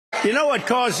You know what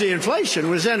caused the inflation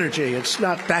was energy. It's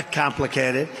not that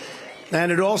complicated.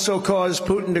 And it also caused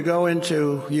Putin to go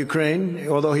into Ukraine,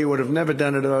 although he would have never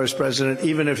done it if I was president,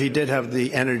 even if he did have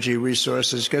the energy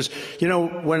resources. Because, you know,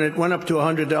 when it went up to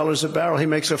 $100 a barrel, he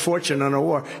makes a fortune on a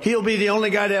war. He'll be the only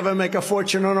guy to ever make a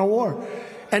fortune on a war.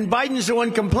 And Biden's the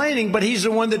one complaining, but he's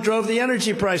the one that drove the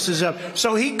energy prices up.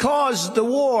 So he caused the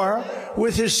war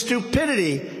with his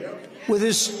stupidity, with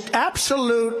his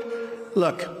absolute,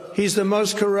 look, he's the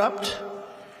most corrupt.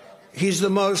 He's the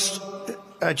most,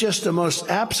 just the most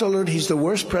absolute. He's the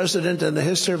worst president in the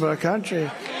history of our country.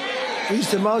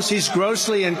 He's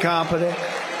grossly incompetent.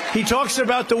 He talks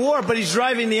about the war, but he's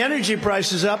driving the energy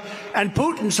prices up. And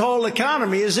Putin's whole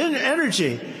economy is in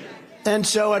energy. And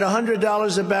so at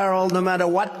 $100 a barrel, no matter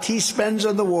what he spends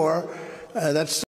on the war, that's